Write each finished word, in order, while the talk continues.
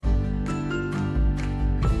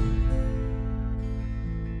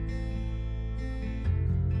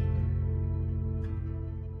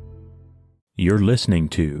You're listening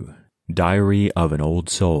to Diary of an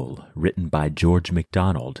Old Soul, written by George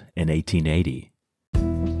MacDonald in 1880.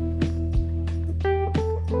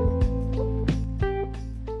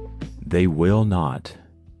 They will not,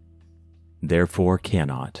 therefore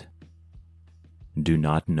cannot, do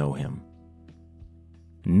not know him.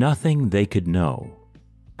 Nothing they could know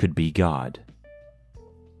could be God.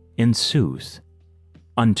 In sooth,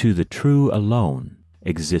 unto the true alone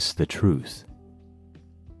exists the truth.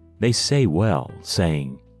 They say well,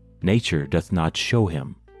 saying, Nature doth not show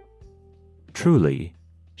him. Truly,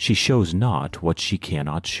 she shows not what she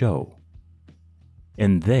cannot show.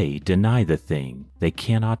 And they deny the thing they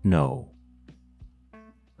cannot know.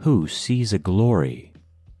 Who sees a glory,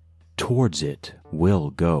 towards it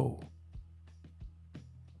will go.